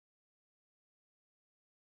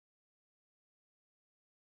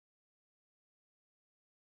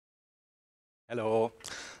Hello,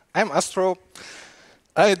 I'm Astro.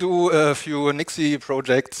 I do a few Nixie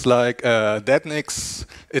projects like .nix.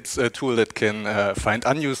 It's a tool that can find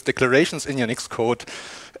unused declarations in your Nix code.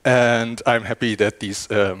 And I'm happy that these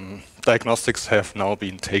diagnostics have now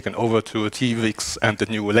been taken over to TWix and the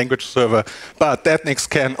new language server. But .nix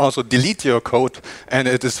can also delete your code, and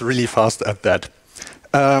it is really fast at that.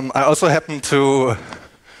 I also happen to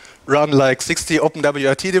run like 60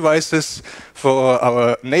 OpenWRT devices for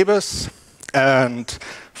our neighbors. And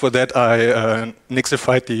for that, I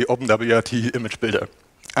Nixified the OpenWRT image builder.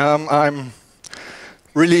 I'm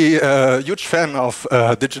really a huge fan of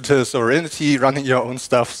digital sovereignty, running your own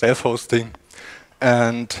stuff, self-hosting.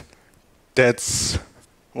 And that's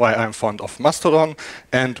why I'm fond of Mastodon.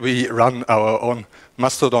 And we run our own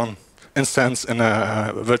Mastodon instance in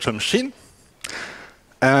a virtual machine.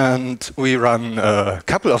 And we run a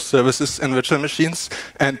couple of services in virtual machines,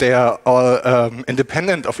 and they are all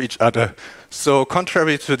independent of each other. So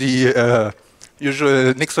contrary to the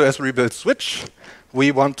usual NixOS rebuild switch,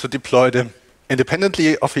 we want to deploy them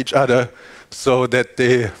independently of each other so that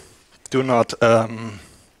they do not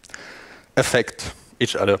affect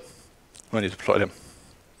each other when you deploy them.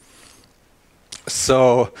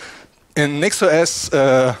 So in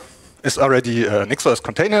NixOS, is already NixOS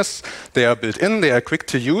containers. They are built in, they are quick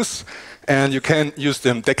to use, and you can use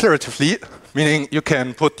them declaratively, meaning you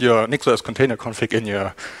can put your NixOS container config in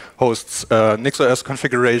your host's NixOS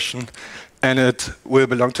configuration, and it will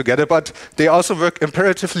belong together. But they also work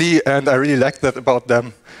imperatively, and I really like that about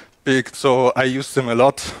them. So I use them a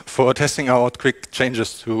lot for testing out quick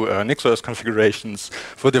changes to NixOS configurations,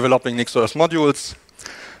 for developing NixOS modules.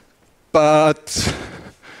 But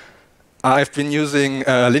I've been using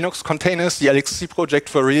Linux containers, the LXC project,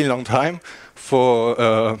 for a really long time,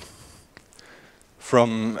 from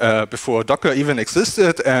before Docker even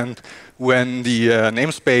existed, and when the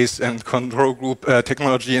namespace and control group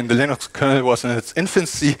technology in the Linux kernel was in its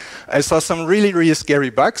infancy, I saw some really, really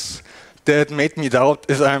scary bugs that made me doubt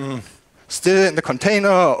if I'm still in the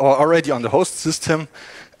container or already on the host system.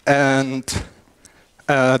 And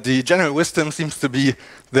the general wisdom seems to be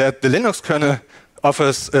that the Linux kernel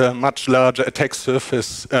offers a much larger attack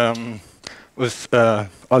surface with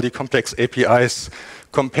all the complex APIs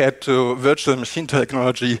compared to virtual machine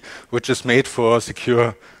technology, which is made for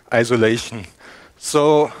secure isolation.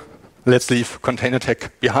 So let's leave container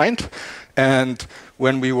tech behind. And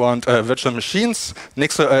when we want virtual machines,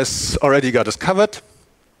 NixOS already got us covered.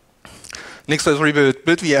 NixOS rebuild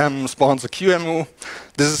build-VM spawns a QEMU.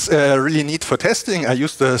 This is really neat for testing. I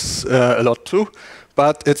use this a lot too.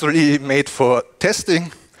 But it's really made for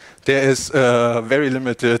testing. There is a very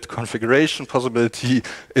limited configuration possibility.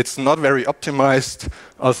 It's not very optimized,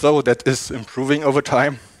 although that is improving over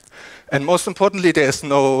time. And most importantly, there is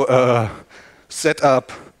no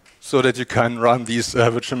setup so that you can run these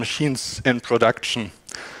virtual machines in production.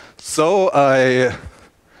 So I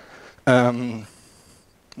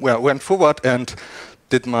went forward and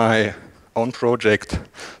did my own project.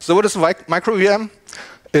 So what is MicroVM?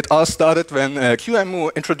 It all started when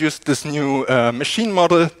QEMU introduced this new machine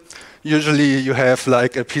model. Usually you have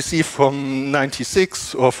like a PC from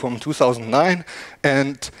 '96 or from 2009,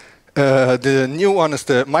 and the new one is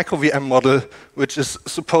the MicroVM model, which is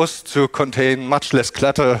supposed to contain much less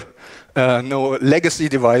clutter, no legacy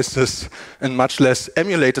devices, and much less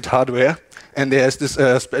emulated hardware. And there's this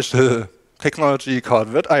special technology called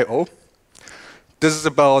VirtIO. This is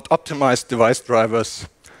about optimized device drivers.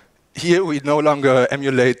 Here we no longer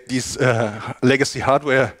emulate these legacy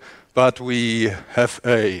hardware, but we have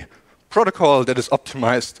a protocol that is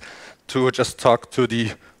optimized to just talk to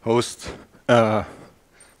the host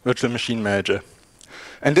virtual machine manager.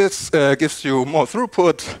 And this gives you more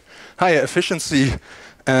throughput, higher efficiency,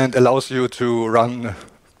 and allows you to run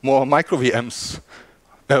more MicroVMs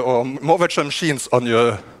or more virtual machines on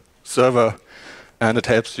your server. And it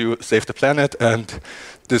helps you save the planet, and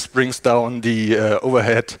this brings down the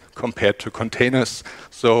overhead compared to containers.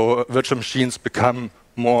 So virtual machines become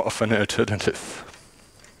more of an alternative.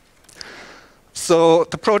 So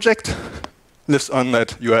the project lives on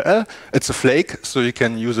that URL. It's a flake, so you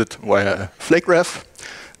can use it via flake ref.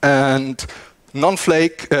 And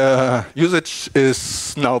non-flake usage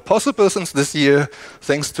is now possible since this year,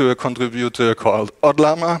 thanks to a contributor called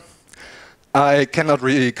Odlama. I cannot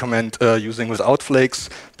really recommend using without flakes,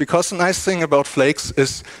 because the nice thing about flakes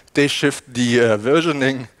is they shift the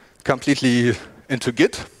versioning completely into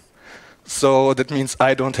Git. So that means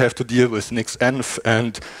I don't have to deal with nixenv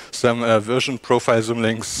and some version profile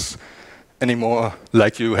symlinks anymore,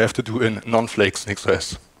 like you have to do in non-flakes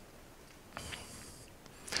NixOS.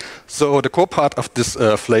 So the core part of this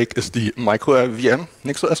flake is the MicroVM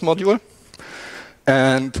NixOS module.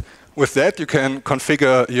 And with that, you can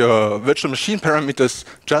configure your virtual machine parameters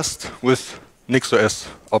just with NixOS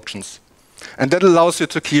options. And that allows you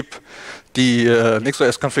to keep the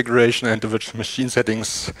NixOS configuration and the virtual machine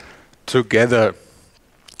settings together,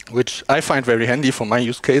 which I find very handy for my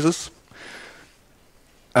use cases.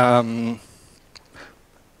 And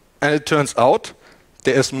it turns out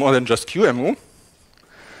there is more than just QEMU.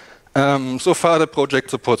 So far, the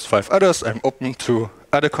project supports 5 others. I'm open to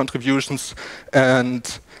other contributions.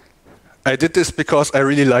 And I did this because I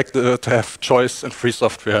really like to have choice and free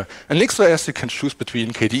software. And NixOS, you can choose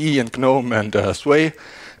between KDE and GNOME and Sway.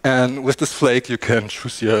 And with this Flake, you can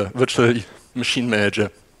choose your virtual machine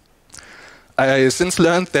manager. I since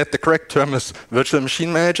learned that the correct term is virtual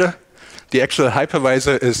machine manager. The actual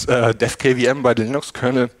hypervisor is devKVM by the Linux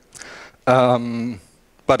kernel.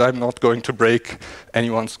 But I'm not going to break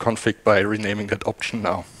anyone's config by renaming that option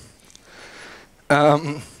now.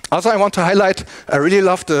 Also, I want to highlight, I really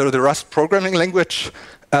love the Rust programming language.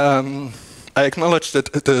 I acknowledge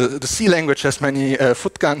that the C language has many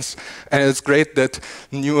footguns, and it's great that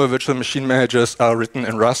newer virtual machine managers are written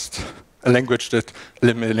in Rust, a language that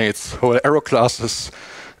eliminates whole arrow classes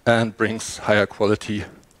and brings higher quality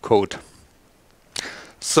code.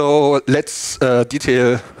 So let's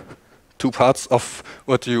detail 2 parts of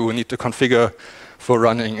what you need to configure for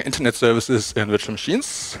running internet services in virtual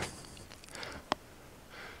machines.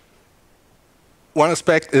 One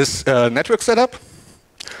aspect is network setup.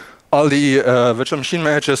 All the virtual machine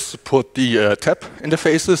managers support the tab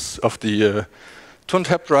interfaces of the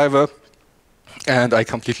TUN-tab driver, and I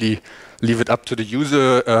completely leave it up to the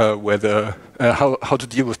user whether how to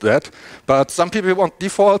deal with that. But some people want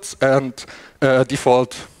defaults, and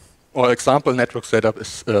default or example network setup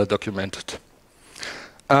is documented.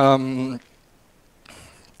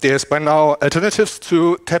 There's by now alternatives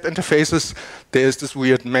to tab interfaces. There's this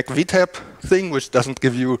weird Mac VTab thing, which doesn't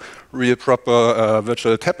give you real proper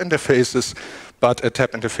virtual tab interfaces, but a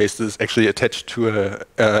tab interface is actually attached to an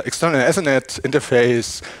external Ethernet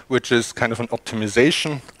interface, which is kind of an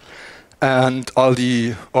optimization. And all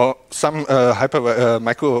the some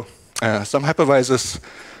hypervisors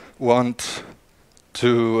want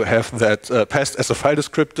to have that passed as a file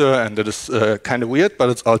descriptor, and that is kind of weird, but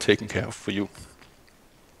it's all taken care of for you.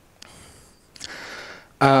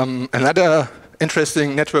 Another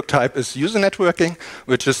interesting network type is user networking,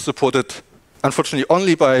 which is supported, unfortunately,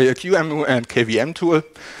 only by a QEMU and KVM tool.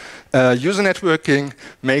 User networking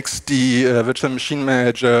makes the virtual machine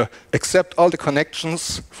manager accept all the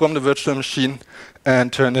connections from the virtual machine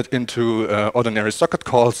and turn it into ordinary socket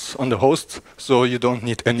calls on the host, so you don't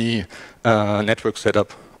need any network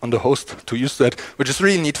setup on the host to use that, which is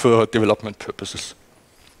really neat for development purposes.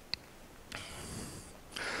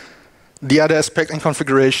 The other aspect in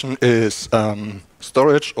configuration is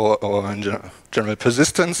storage or in general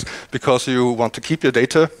persistence, because you want to keep your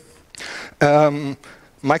data.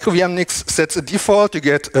 MicroVM.nix sets a default. You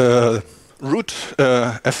get a root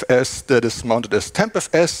FS that is mounted as temp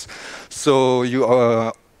FS. So you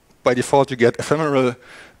are, by default, you get ephemeral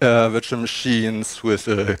virtual machines with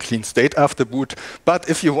a clean state after boot. But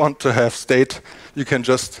if you want to have state, you can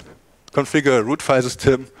just configure a root file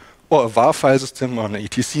system or a var file system, or an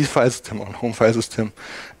etc file system, or a home file system,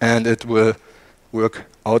 and it will work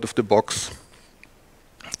out of the box.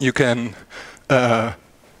 You can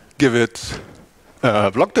give it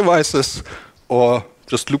block devices or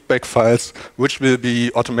just loopback files, which will be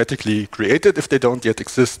automatically created if they don't yet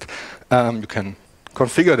exist. You can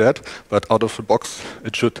configure that, but out of the box,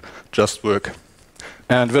 it should just work.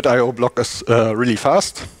 And VirtIO block is really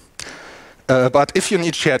fast. But if you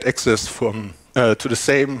need shared access from to the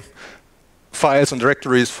same files and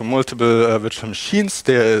directories from multiple virtual machines,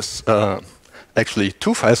 there is actually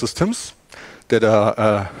 2 file systems that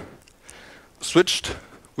are switched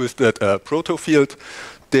with that proto field.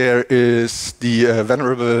 There is the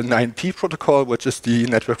venerable 9P protocol, which is the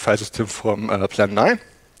network file system from Plan 9.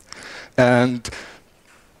 And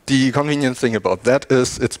the convenient thing about that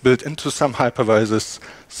is it's built into some hypervisors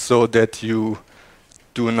so that you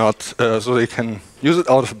do not, so they can use it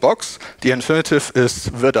out of the box. The alternative is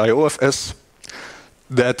virtIO.fs.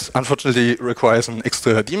 That unfortunately requires an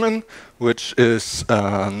extra daemon, which is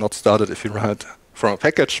not started if you run it from a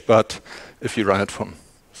package, but if you run it from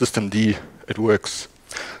systemd, it works.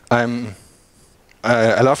 I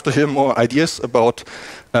love to hear more ideas about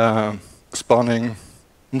spawning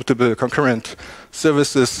multiple concurrent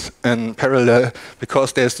services in parallel,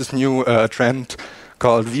 because there's this new trend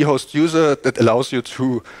called vhost user that allows you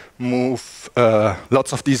to move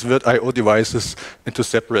lots of these virtIO devices into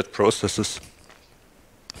separate processes.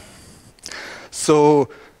 So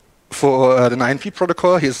for the 9P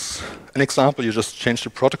protocol, here's an example. You just change the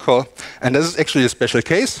protocol. And this is actually a special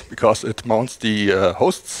case because it mounts the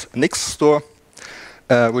host's Nix store,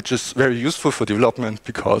 which is very useful for development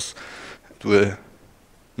because it will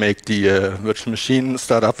make the virtual machine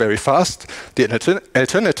start up very fast. The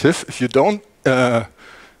alternative, if you don't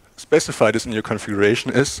specify this in your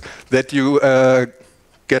configuration, is that you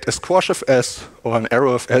get a squash of S or an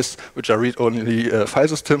arrow of S, which are read-only file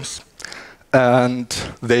systems, and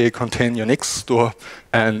they contain your Nix store,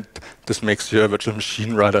 and this makes your virtual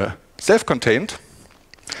machine rather self-contained.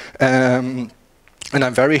 And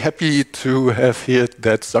I'm very happy to have heard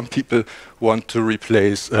that some people want to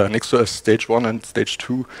replace NixOS stage 1 and stage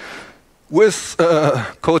 2 with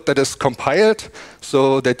code that is compiled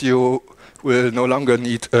so that you will no longer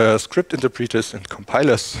need script interpreters and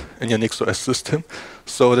compilers in your NixOS system.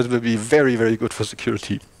 So that will be very, very good for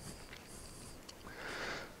security.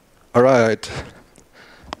 All right,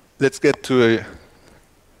 let's get to a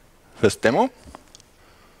first demo.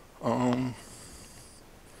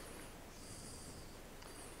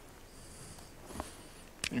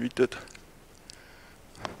 Read it.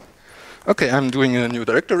 Okay, I'm doing a new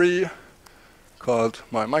directory called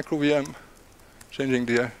my MicroVM, changing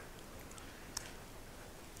there.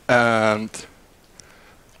 And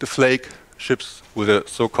the flake ships with a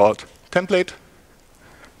so-called template.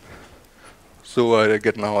 So I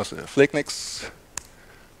get now as a flake Nix.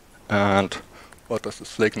 And what does this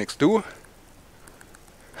flake Nix do?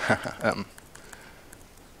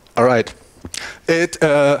 All right. It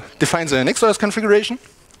defines a NixOS configuration.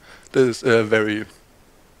 This is very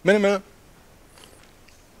minimal.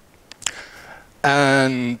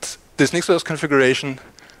 And this NixOS configuration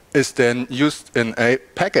is then used in a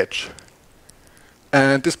package.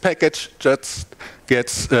 And this package just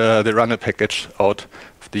gets the runner package out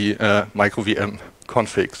of the MicroVM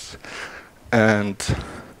configs. And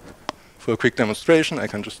for a quick demonstration, I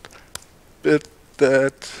can just build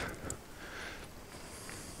that.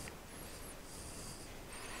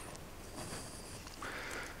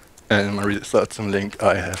 And in my results and link,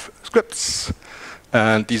 I have scripts.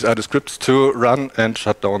 And these are the scripts to run and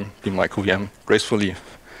shut down the MicroVM gracefully.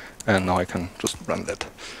 And now I can just run that.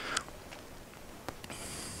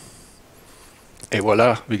 Et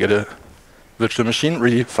voila, we get a virtual machine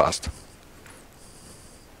really fast.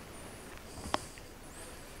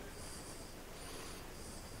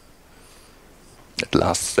 That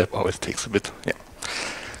last step always takes a bit, yeah.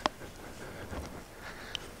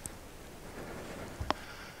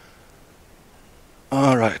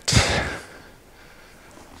 All right.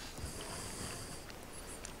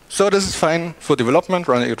 So this is fine for development,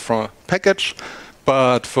 running it from a package.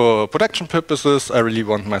 But for production purposes, I really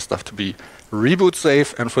want my stuff to be reboot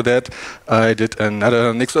safe. And for that, I did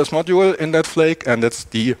another NixOS module in that flake. And that's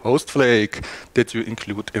the host flake that you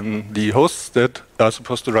include in the hosts that are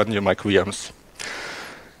supposed to run your MicroVMs.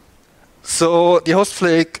 So the host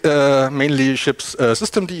flake mainly ships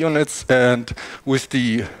systemd units. And with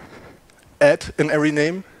the add in every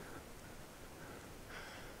name,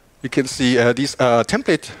 you can see these are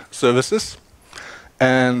template services,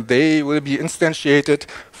 and they will be instantiated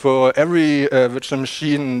for every virtual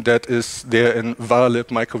machine that is there in varlib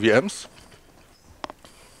MicroVMs.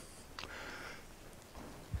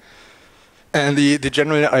 And the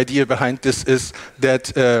general idea behind this is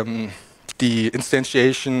that the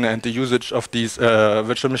instantiation and the usage of these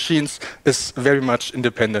virtual machines is very much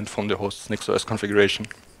independent from the host's NixOS configuration.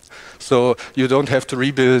 So you don't have to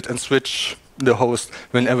rebuild and switch the host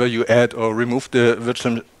whenever you add or remove the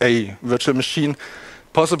virtual machine,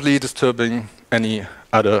 possibly disturbing any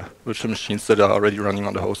other virtual machines that are already running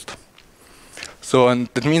on the host. So, and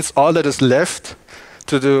that means all that is left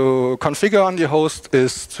to do configure on the host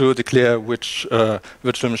is to declare which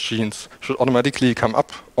virtual machines should automatically come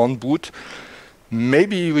up on boot.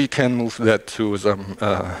 Maybe we can move that to some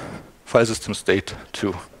file system state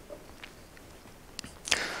too.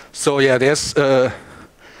 So yeah, there's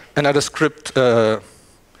another script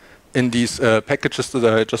in these packages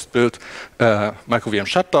that I just built, MicroVM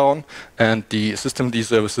shutdown, and the systemd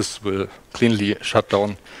services will cleanly shut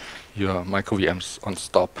down your MicroVMs on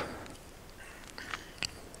stop.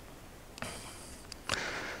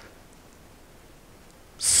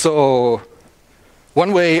 So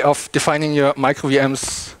one way of defining your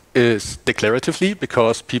MicroVMs is declaratively,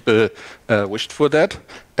 because people wished for that,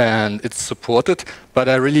 and it's supported. But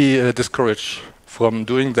I really discourage from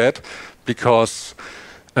doing that, because,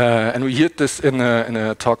 and we heard this in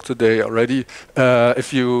a talk today already,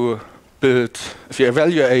 if you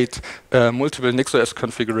evaluate multiple NixOS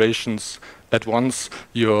configurations at once,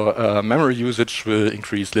 your memory usage will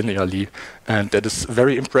increase linearly, and that is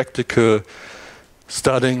very impractical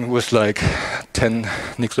starting with like 10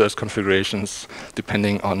 NixOS configurations,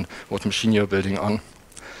 depending on what machine you're building on.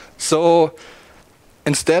 So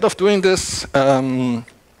instead of doing this,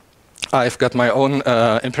 I've got my own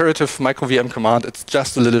imperative MicroVM command. It's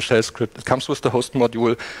just a little shell script. It comes with the host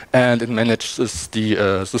module, and it manages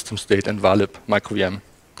the system state and valib MicroVM,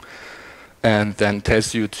 and then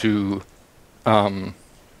tells you to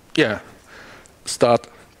start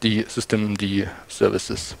the systemd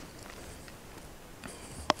services.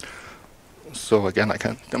 So again, I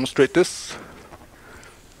can demonstrate this.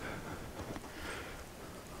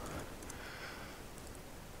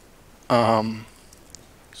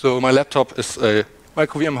 So my laptop is a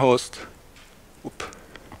MicroVM host. Oop.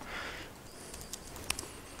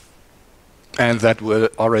 And that will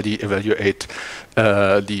already evaluate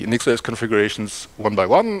the NixOS configurations one by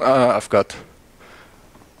one. I've got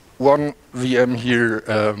one VM here.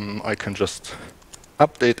 I can just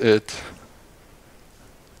update it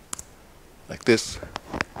like this.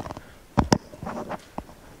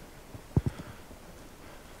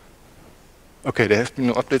 Okay, there have been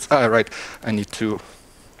no updates. Ah, right. I need to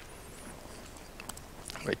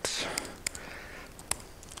wait.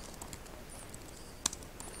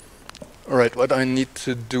 All right, what I need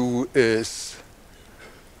to do is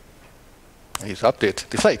I need to update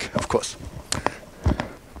the flake, of course.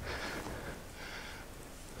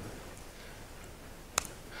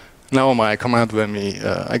 Now my command will me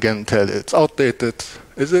again tell it's outdated.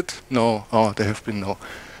 Is it? No. Oh, there have been no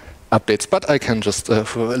updates. But I can just,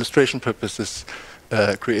 for illustration purposes,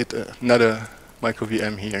 create another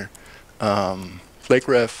MicroVM here, flake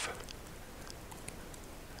ref,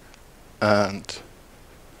 and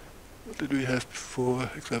what did we have before?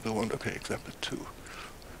 Example 1. Okay, example 2.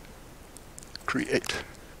 Create.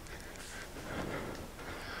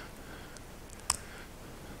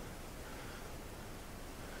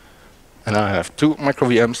 And I have 2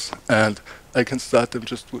 MicroVMs, and I can start them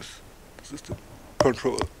just with the system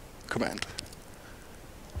control command.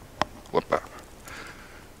 Whoopa.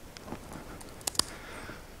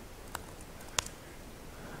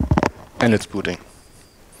 And it's booting.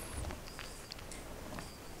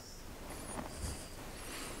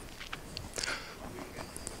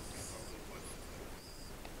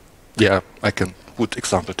 Yeah, I can boot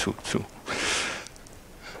example 2 too.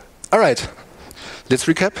 All right, let's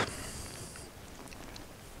recap.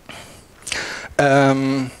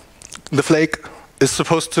 The flake is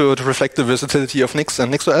supposed to reflect the versatility of Nix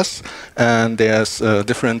and NixOS, and there's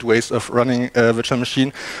different ways of running a virtual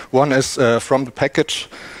machine. One is from the package,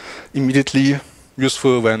 immediately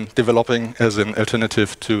useful when developing as an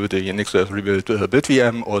alternative to the NixOS rebuilt build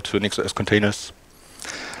VM or to NixOS containers.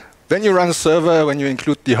 When you run a server, when you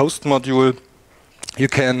include the host module, you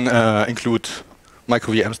can include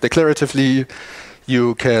MicroVMs declaratively.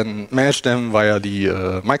 You can manage them via the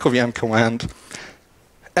MicroVM command.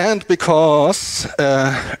 And because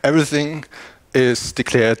everything is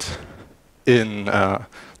declared in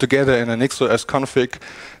together in a NixOS config,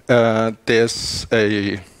 there's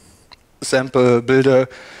a sample builder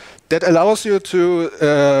that allows you to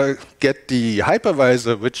get the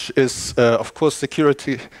hypervisor, which is, of course,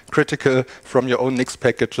 security critical from your own Nix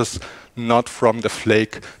packages, not from the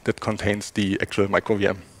flake that contains the actual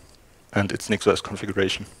MicroVM and its NixOS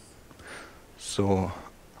configuration. So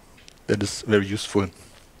that is very useful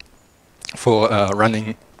for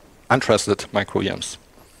running untrusted MicroVMs.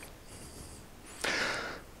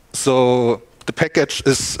 So the package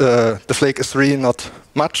is, the flake is really not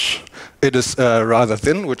much. It is rather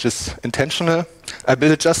thin, which is intentional. I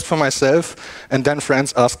built it just for myself, and then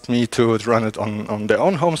friends asked me to run it on their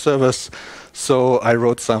own home servers. So I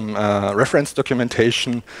wrote some reference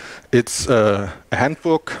documentation. It's a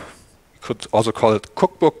handbook. You could also call it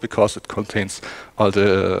cookbook because it contains all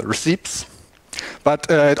the receipts. But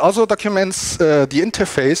it also documents the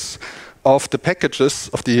interface of the packages,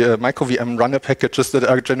 of the MicroVM runner packages that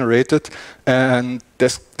are generated, and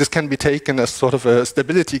this can be taken as sort of a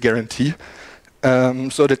stability guarantee,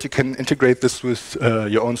 so that you can integrate this with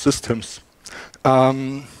your own systems.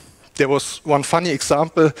 There was one funny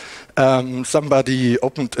example. Somebody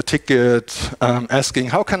opened a ticket asking,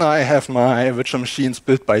 how can I have my virtual machines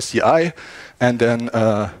built by CI and then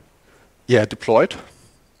deployed?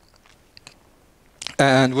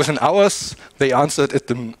 And within hours, they answered it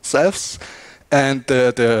themselves. And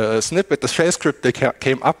the snippet, the shell script they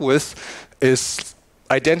came up with is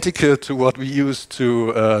identical to what we use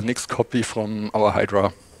to Nix copy from our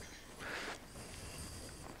Hydra.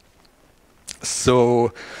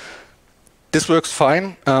 So this works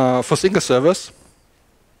fine for single servers.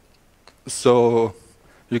 So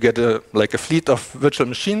you get like a fleet of virtual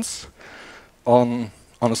machines on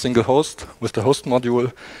on a single host with the host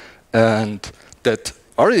module, and that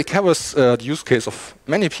already covers the use case of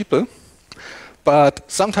many people. But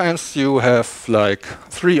sometimes you have like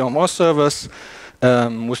 3 or more servers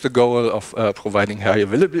with the goal of providing high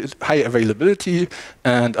availability,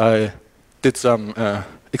 and I did some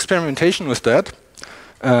experimentation with that.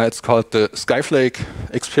 It's called the Skyflake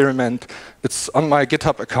experiment. It's on my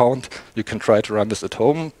GitHub account. You can try to run this at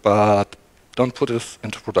home, but don't put this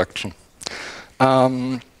into production.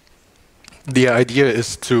 The idea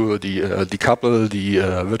is to decouple the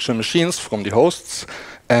virtual machines from the hosts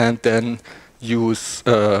and then use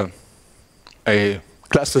a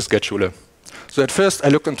cluster scheduler. So at first I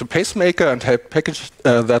looked into Pacemaker and had packaged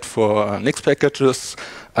that for Nix packages.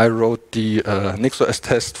 I wrote the NixOS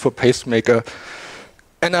test for Pacemaker.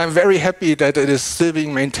 And I'm very happy that it is still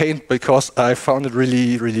being maintained because I found it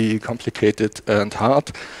really, really complicated and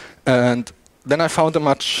hard. And then I found a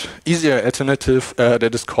much easier alternative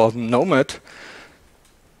that is called Nomad.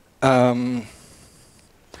 It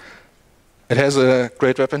has a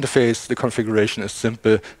great web interface. The configuration is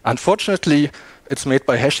simple. Unfortunately, it's made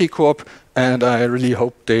by HashiCorp, and I really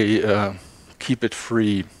hope they keep it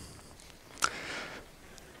free.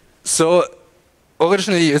 So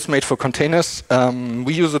originally, it's made for containers.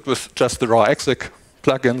 We use it with just the raw exec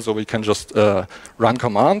plugin, so we can just run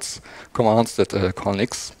commands that call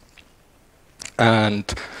Nix. And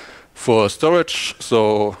for storage,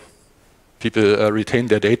 so people retain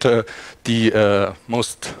their data, the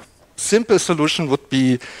most simple solution would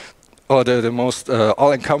be, or the most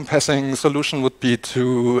all-encompassing solution would be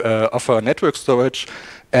to offer network storage,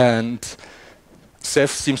 and Ceph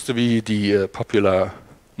seems to be the popular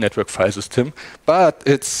network file system, but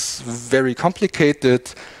it's very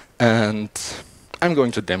complicated, and I'm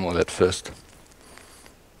going to demo that first.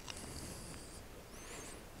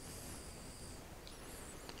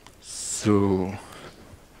 So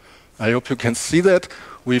I hope you can see that.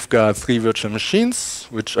 We've got 3 virtual machines,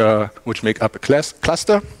 which make up a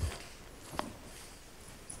cluster.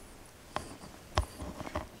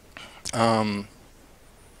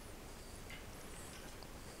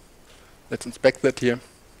 Let's inspect that here.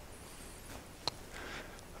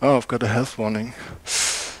 Oh, I've got a health warning.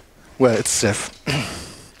 Well, it's Ceph.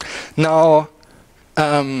 Now,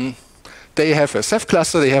 they have a Ceph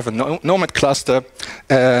cluster, they have a Nomad cluster,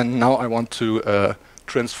 and now I want to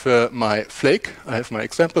transfer my flake. I have my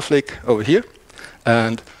example flake over here.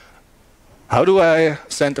 And how do I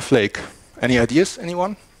send a flake? Any ideas,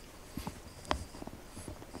 anyone?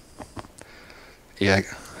 Yeah.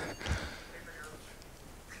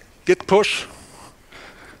 Git push.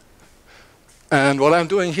 And what I'm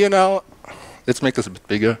doing here now, let's make this a bit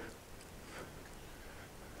bigger.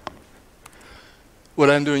 What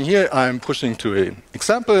I'm doing here, I'm pushing to an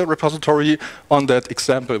example repository on that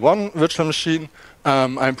example1 virtual machine.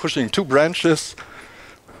 I'm pushing 2 branches.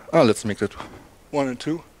 Oh, let's make that 1 and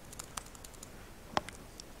 2.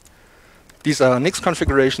 These are Nix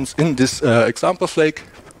configurations in this example flake.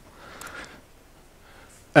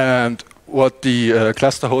 And what the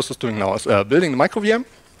cluster host is doing now is building the MicroVM.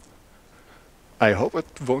 I hope it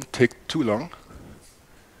won't take too long.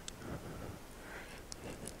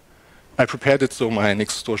 I prepared it so my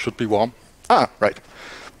Nix store should be warm. Ah, right.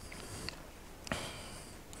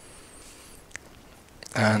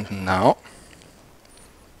 And now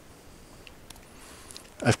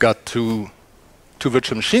I've got two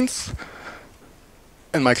virtual machines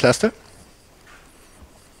in my cluster.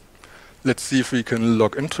 Let's see if we can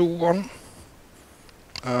log into one.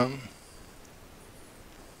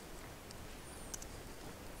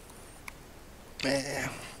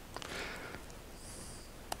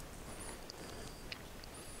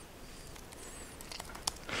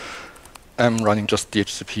 I'm running just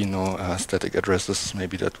DHCP, no static addresses.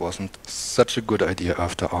 Maybe that wasn't such a good idea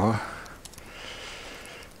after all.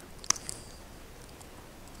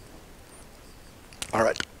 All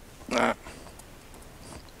right.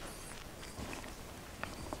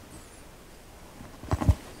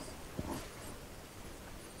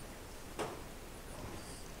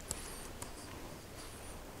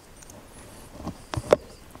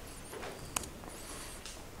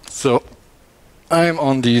 So I'm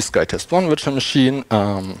on the SkyTest1 virtual machine.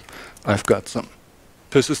 I've got some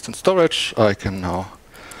persistent storage. I can now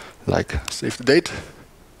save the date.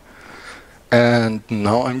 And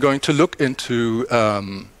now I'm going to look into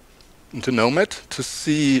Nomad to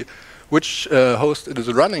see which host it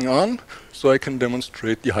is running on, so I can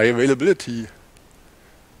demonstrate the high availability.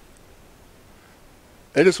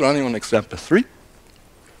 It is running on example 3.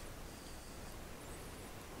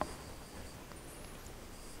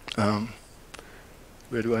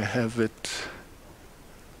 Where do I have it?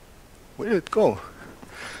 Where did it go?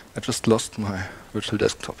 I just lost my virtual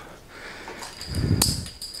desktop.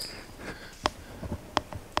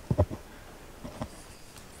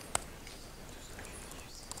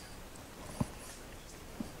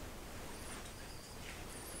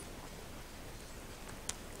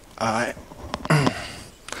 I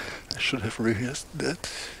should have rehearsed that.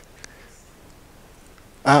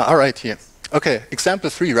 All right, here. Okay, example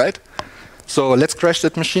 3, right? So let's crash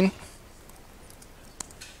that machine.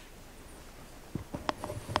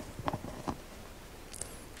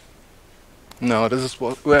 No, this is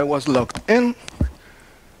where I was logged in.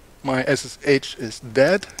 My SSH is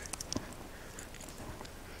dead.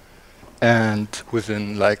 And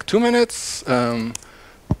within like 2 minutes,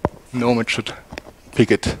 Nomad should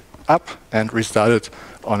pick it up and restart it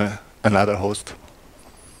on another host.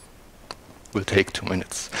 Will take 2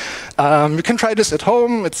 minutes. You can try this at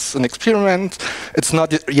home. It's an experiment. It's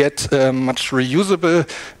not yet much reusable,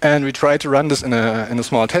 and we try to run this in a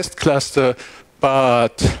small test cluster.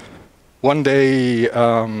 But one day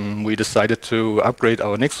we decided to upgrade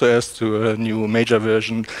our NixOS to a new major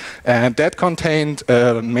version, and that contained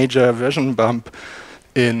a major version bump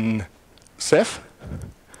in Ceph,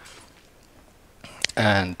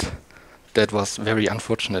 and that was very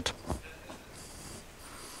unfortunate.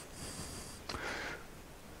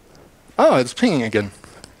 Oh, it's pinging again.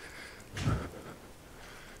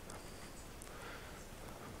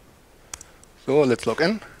 So let's log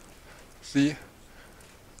in. See,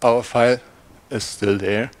 our file is still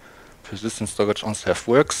there. Persistent storage on Ceph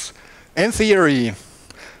works in theory,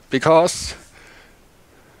 because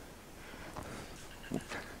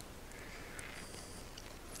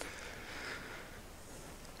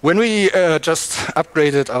when we just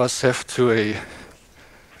upgraded our Ceph to a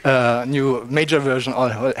new major version, all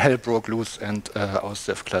hell broke loose, and our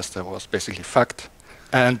Ceph cluster was basically fucked.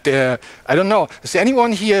 And I don't know, is there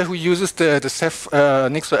anyone here who uses the Ceph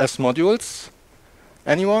NixOS modules?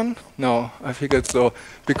 Anyone? No, I figured so.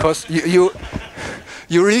 Because you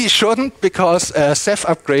really shouldn't, because Ceph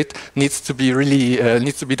upgrade needs to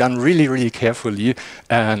be done really carefully.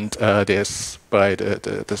 And there's by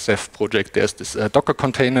the Ceph project, there's this Docker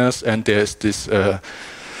containers, and there's this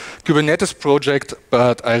Kubernetes project,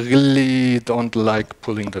 but I really don't like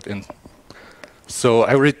pulling that in. So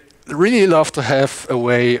I really love to have a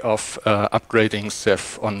way of upgrading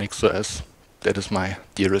Ceph on NixOS. That is my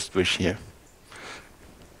dearest wish here.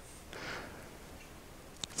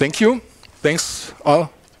 Thank you. Thanks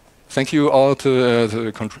all. Thank you all to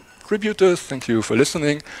the contributors. Thank you for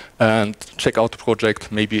listening, and check out the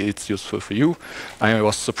project. Maybe it's useful for you. I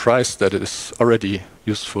was surprised that it is already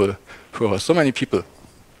useful for so many people.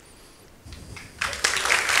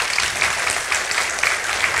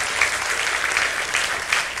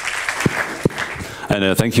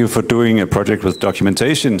 And thank you for doing a project with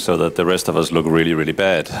documentation so that the rest of us look really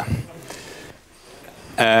bad.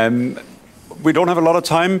 We don't have a lot of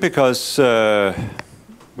time because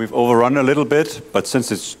we've overrun a little bit, but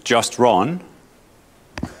since it's just Ron,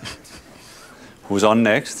 who's on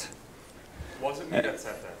next? Wasn't me that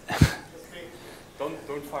said that.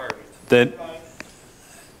 Don't fire me.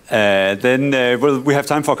 Then well, we have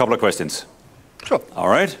time for a couple of questions. Sure. All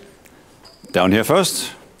right. Down here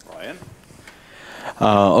first.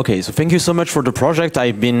 Okay, so thank you so much for the project.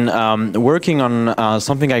 I've been working on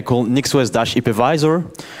something I call NixOS-Hypervisor,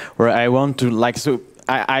 where I want to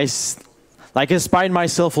I inspired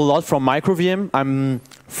myself a lot from MicroVM. I'm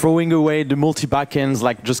throwing away the multi-backends,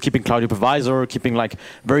 like just keeping Cloud Hypervisor, keeping like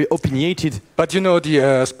very opinionated. But you know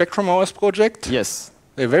the Spectrum OS project? Yes.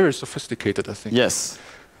 They're very sophisticated, I think. Yes.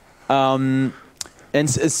 And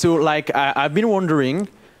so like I've been wondering.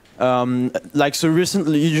 So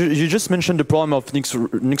recently, you just mentioned the problem of Nix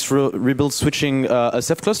rebuild switching a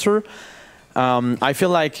Ceph cluster. I feel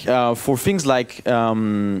like for things like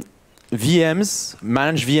VMs,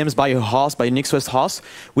 managed VMs by a host, by a NixOS host,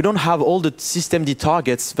 we don't have all the systemd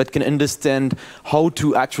targets that can understand how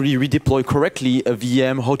to actually redeploy correctly a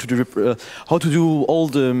VM, how to do all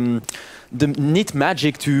the neat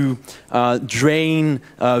magic to drain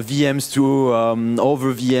VMs to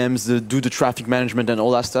over VMs, do the traffic management and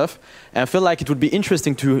all that stuff. And I feel like it would be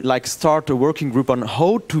interesting to like start a working group on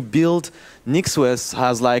how to build NixOS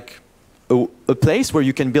as like a place where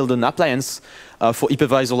you can build an appliance for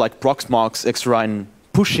hypervisor like Proxmox, Extra, and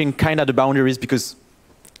pushing kind of the boundaries, because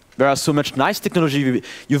there are so much nice technology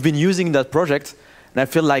you've been using in that project. And I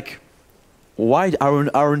feel like, why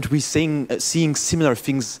aren't we seeing similar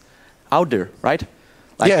things out there, right?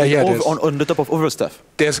 Like on the top of other stuff.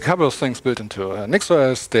 There's a couple of things built into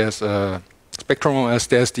NixOS. There's Spectrum OS.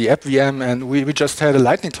 There's the app VM, and we just had a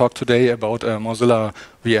lightning talk today about Mozilla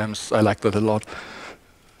VMs. I like that a lot.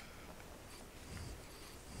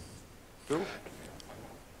 Cool.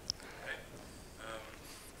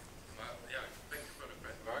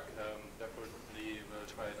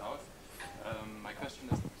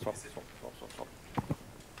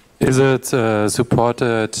 Is it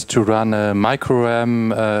supported to run a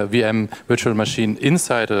microvm virtual machine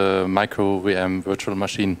inside a microvm virtual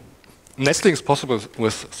machine? Nesting is possible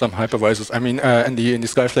with some hypervisors. I mean, in the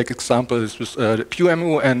Skyflake example, it's with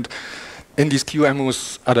QEMU, and in these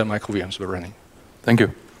QEMUs, other microVMs were running. Thank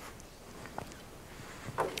you.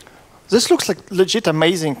 This looks like legit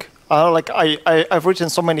amazing. Like I've written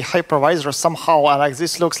so many hypervisors somehow, and like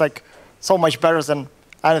this looks like so much better than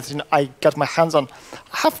anything I get my hands on.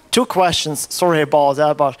 I have two questions. Sorry about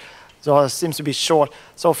that, but it seems to be short.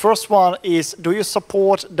 So first one is, do you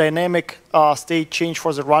support dynamic state change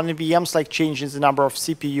for the running VMs, like changing the number of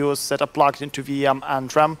CPUs that are plugged into VM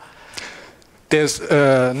and RAM? There's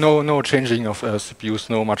no changing of CPUs,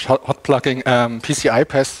 no much hot plugging. PCI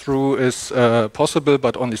pass-through is possible,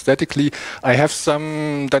 but only statically. I have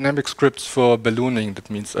some dynamic scripts for ballooning. That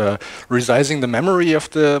means resizing the memory of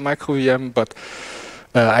the microVM, but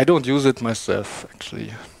I don't use it myself,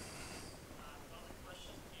 actually.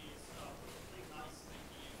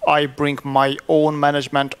 I bring my own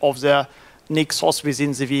management of the Nixos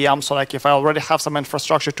within the VM. So like if I already have some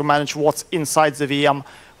infrastructure to manage what's inside the VM,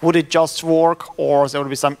 would it just work, or there would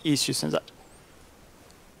be some issues in that?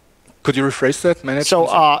 Could you rephrase that? Manage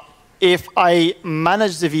so if I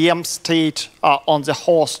manage the VM state on the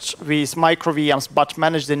host with microVMs, but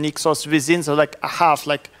manage the Nixos within, so like I have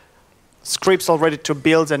like scripts already to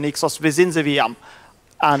build the Nixos within the VM,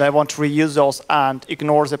 and I want to reuse those and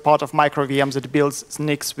ignore the part of microVMs that builds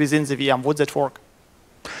Nix within the VM, would that work?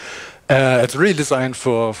 It's really designed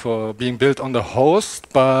for being built on the host,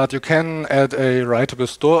 but you can add a writable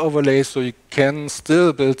store overlay, so you can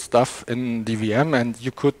still build stuff in the VM, and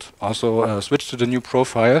you could also switch to the new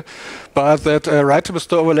profile. But that writable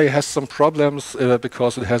store overlay has some problems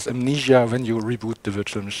because it has amnesia when you reboot the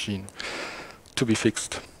virtual machine, to be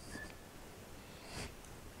fixed.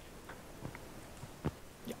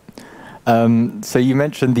 So you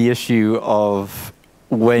mentioned the issue of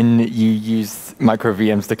when you use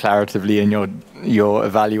microVMs declaratively and you're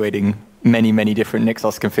evaluating many different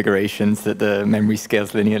Nixos configurations that the memory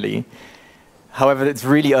scales linearly. However, it's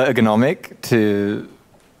really ergonomic to,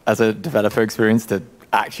 as a developer experience, to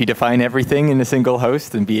actually define everything in a single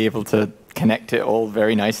host and be able to connect it all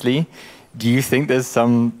very nicely. Do you think there's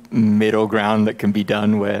some middle ground that can be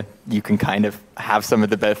done where you can kind of have some of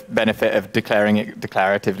the benefit of declaring it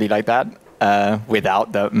declaratively like that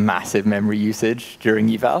without the massive memory usage during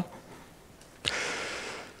eval?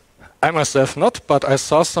 I myself not, but I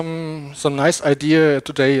saw some nice idea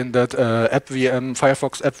today in that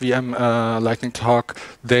Firefox AppVM Lightning Talk.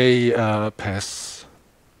 They pass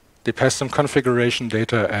some configuration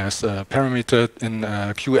data as parameter in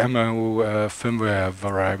QEMU firmware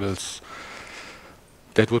variables.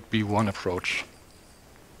 That would be one approach.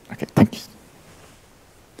 Okay, thank you.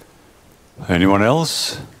 Anyone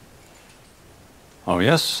else? Oh,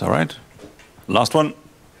 yes, all right. Last one.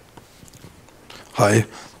 Hi.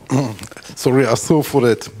 Sorry, Astro, for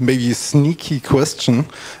that maybe sneaky question.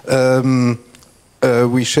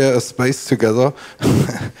 We share a space together.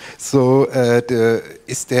 So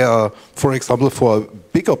is there, for example, for a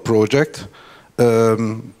bigger project,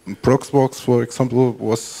 Proxmox, for example,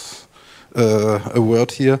 was a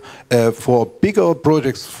word here. For bigger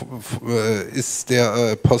projects, is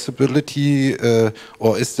there a possibility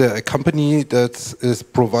or is there a company that is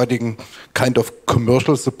providing kind of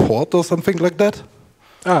commercial support or something like that?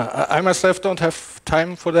 I myself don't have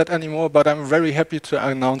time for that anymore, but I'm very happy to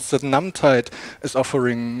announce that NumTide is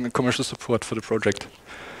offering commercial support for the project.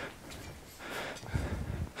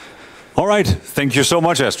 All right. Thank you so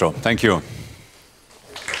much, Astro. Thank you.